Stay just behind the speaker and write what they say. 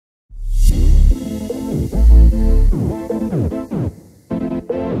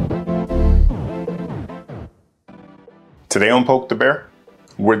Today on Poke the Bear,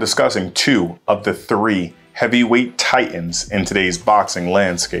 we're discussing two of the three heavyweight titans in today's boxing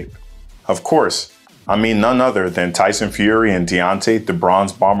landscape. Of course, I mean none other than Tyson Fury and Deontay "The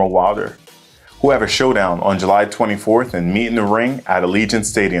Bronze Bomber" Wilder, who have a showdown on July 24th and meet in the ring at Allegiant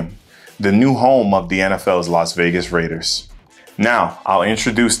Stadium, the new home of the NFL's Las Vegas Raiders. Now, I'll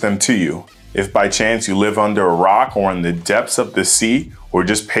introduce them to you. If by chance you live under a rock or in the depths of the sea, or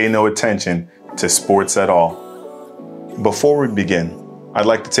just pay no attention to sports at all. Before we begin, I'd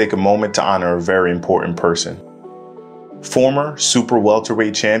like to take a moment to honor a very important person. Former super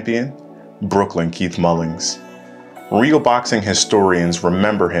welterweight champion, Brooklyn Keith Mullings. Real boxing historians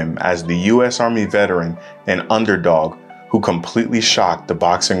remember him as the U.S. Army veteran and underdog who completely shocked the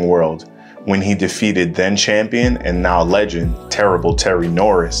boxing world when he defeated then champion and now legend Terrible Terry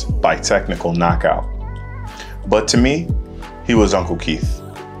Norris by technical knockout. But to me, he was Uncle Keith,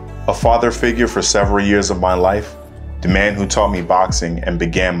 a father figure for several years of my life, the man who taught me boxing and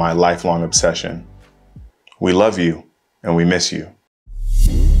began my lifelong obsession. We love you and we miss you.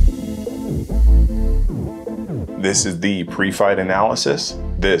 This is the pre-fight analysis.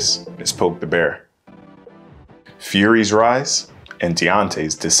 This is Poke the Bear. Fury's rise and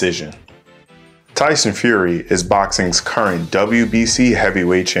Deontay's decision. Tyson Fury is boxing's current WBC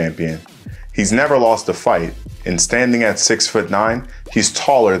heavyweight champion. He's never lost a fight, and standing at 6'9", he's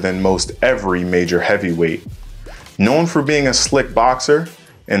taller than most every major heavyweight. Known for being a slick boxer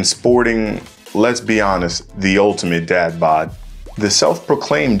and sporting, let's be honest, the ultimate dad bod, the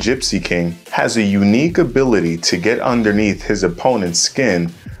self-proclaimed Gypsy King has a unique ability to get underneath his opponent's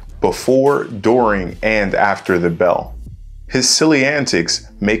skin before, during, and after the bell. His silly antics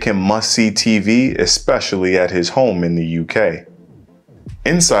make him must-see TV, especially at his home in the UK.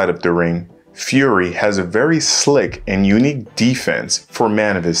 Inside of the ring, Fury has a very slick and unique defense for a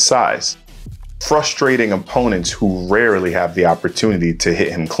man of his size, frustrating opponents who rarely have the opportunity to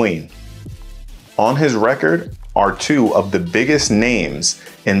hit him clean. On his record are two of the biggest names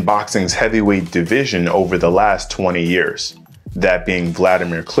in boxing's heavyweight division over the last 20 years, that being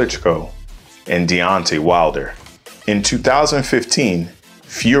Vladimir Klitschko and Deontay Wilder. In 2015,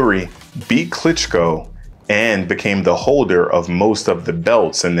 Fury beat Klitschko and became the holder of most of the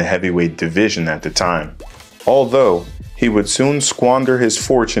belts in the heavyweight division at the time. Although he would soon squander his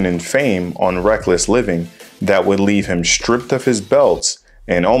fortune and fame on reckless living that would leave him stripped of his belts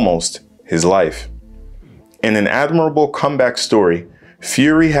and almost his life. In an admirable comeback story,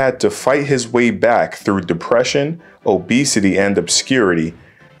 Fury had to fight his way back through depression, obesity, and obscurity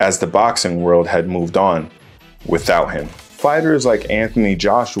as the boxing world had moved on without him. Fighters like Anthony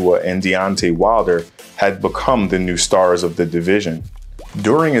Joshua and Deontay Wilder had become the new stars of the division.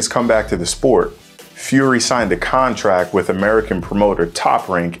 During his comeback to the sport, Fury signed a contract with American promoter Top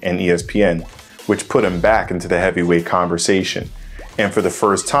Rank and ESPN, which put him back into the heavyweight conversation, and for the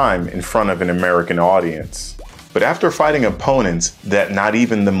first time in front of an American audience. But after fighting opponents that not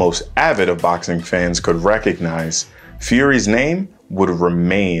even the most avid of boxing fans could recognize, Fury's name would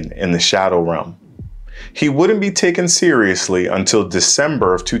remain in the shadow realm. He wouldn't be taken seriously until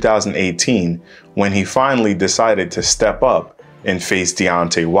December of 2018, when he finally decided to step up and face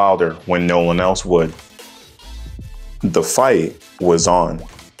Deontay Wilder when no one else would. The fight was on.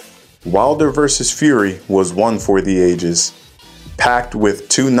 Wilder versus Fury was one for the ages. Packed with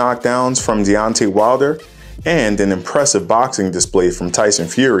two knockdowns from Deontay Wilder and an impressive boxing display from Tyson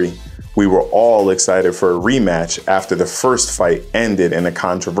Fury, we were all excited for a rematch after the first fight ended in a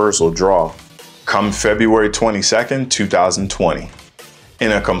controversial draw. Come February 22nd, 2020.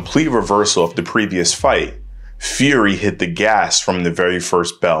 In a complete reversal of the previous fight, Fury hit the gas from the very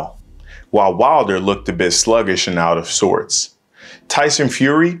first bell, while Wilder looked a bit sluggish and out of sorts. Tyson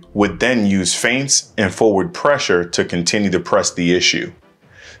Fury would then use feints and forward pressure to continue to press the issue.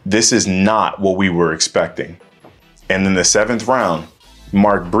 This is not what we were expecting. And in the 7th round,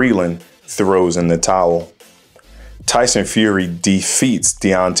 Mark Breland throws in the towel. Tyson Fury defeats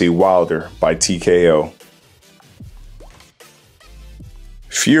Deontay Wilder by TKO.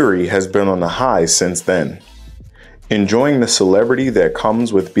 Fury has been on a high since then, enjoying the celebrity that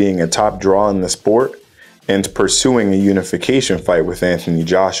comes with being a top draw in the sport and pursuing a unification fight with Anthony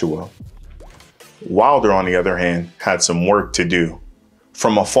Joshua. Wilder, on the other hand, had some work to do.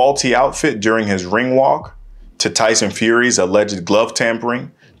 From a faulty outfit during his ring walk, to Tyson Fury's alleged glove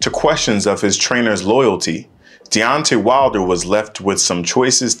tampering, to questions of his trainer's loyalty, Deontay Wilder was left with some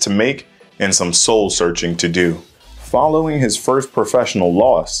choices to make and some soul searching to do. Following his first professional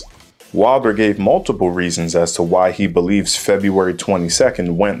loss, Wilder gave multiple reasons as to why he believes February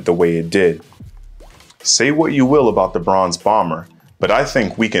 22nd went the way it did. Say what you will about the Bronze Bomber, but I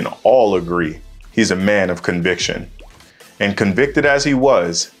think we can all agree he's a man of conviction. And convicted as he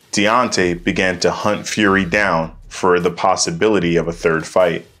was, Deontay began to hunt Fury down for the possibility of a third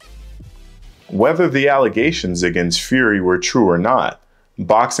fight. Whether the allegations against Fury were true or not,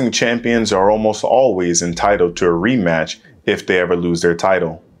 boxing champions are almost always entitled to a rematch if they ever lose their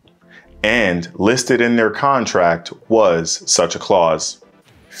title. And listed in their contract was such a clause.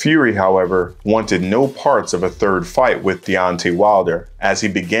 Fury, however, wanted no parts of a third fight with Deontay Wilder as he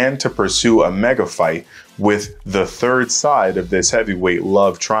began to pursue a mega fight with the third side of this heavyweight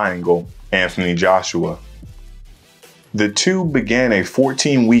love triangle, Anthony Joshua. The two began a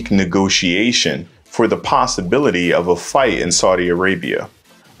 14-week negotiation for the possibility of a fight in Saudi Arabia,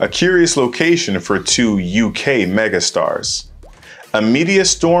 a curious location for two UK megastars. A media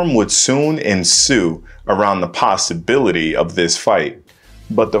storm would soon ensue around the possibility of this fight,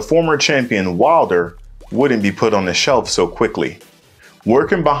 but the former champion Wilder wouldn't be put on the shelf so quickly.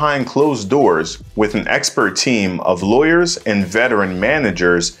 Working behind closed doors with an expert team of lawyers and veteran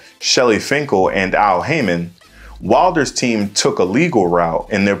managers Shelly Finkel and Al Heyman, Wilder's team took a legal route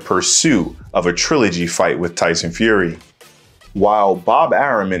in their pursuit of a trilogy fight with Tyson Fury. While Bob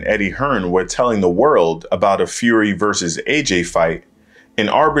Arum and Eddie Hearn were telling the world about a Fury versus AJ fight, an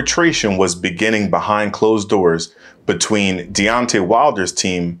arbitration was beginning behind closed doors between Deontay Wilder's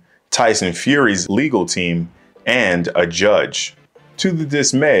team, Tyson Fury's legal team, and a judge. To the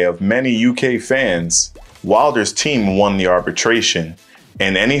dismay of many UK fans, Wilder's team won the arbitration,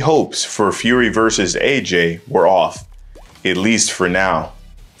 and any hopes for Fury versus AJ were off, at least for now.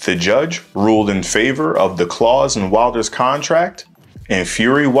 The judge ruled in favor of the clause in Wilder's contract, and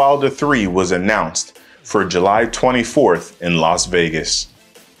Fury Wilder 3 was announced for July 24th in Las Vegas.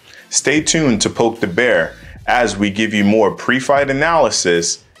 Stay tuned to Poke the Bear as we give you more pre-fight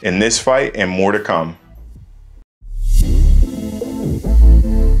analysis in this fight and more to come.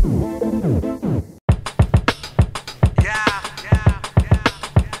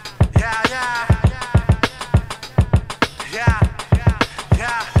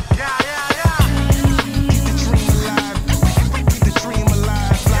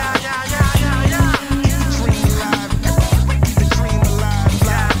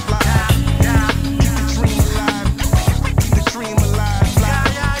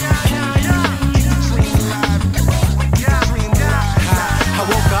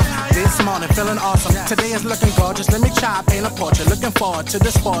 Today is looking gorgeous, let me try paint a portrait. Looking forward to the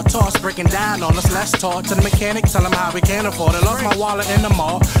sport toss, breaking down on us. Let's talk to the mechanic, tell him how we can't afford it. Lost my wallet in the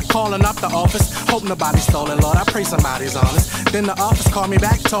mall, calling up the office. Hope nobody stole it, Lord, I pray somebody's honest. Then the office called me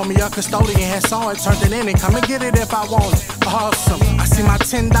back, told me a custodian had saw it. Turned it in and come and get it if I want it. Awesome, I see my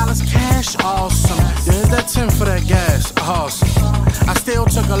 $10 cash, awesome. There's that 10 for that gas, awesome. I still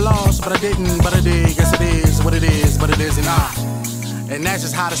took a loss, but I didn't, but I did. Guess it is what it is, but it isn't. And that's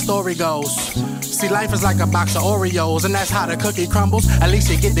just how the story goes. See, life is like a box of Oreos, and that's how the cookie crumbles. At least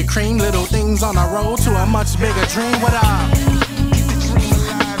you get the cream, little things on the road to a much bigger dream. What up?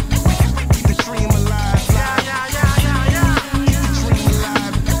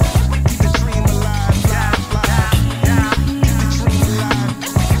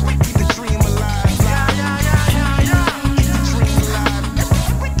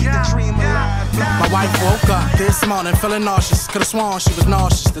 Woke up this morning feeling nauseous. Could've sworn she was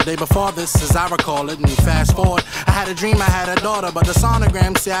nauseous the day before this, as I recall it. And fast forward, I had a dream I had a daughter, but the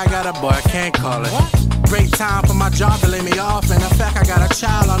sonogram say I got a boy, I can't call it. Great time for my job to lay me off. And in fact, I got a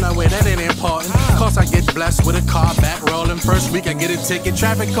child on the way, that ain't important. Cause I get blessed with a car back rolling. First week I get a ticket,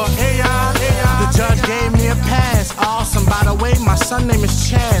 traffic court, hey y'all, hey y'all. The judge gave me a pass, awesome. By the way, my son name is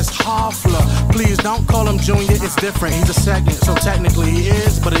Chaz Hoffler. Please don't call him Junior, it's different. He's a second, so technically he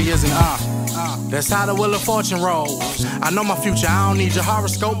is, but he isn't. That's how the wheel of fortune rolls. I know my future, I don't need your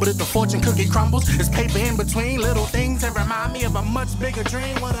horoscope, but if the fortune cookie crumbles, it's paper in between little things that remind me of a much bigger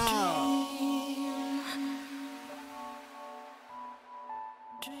dream. What up?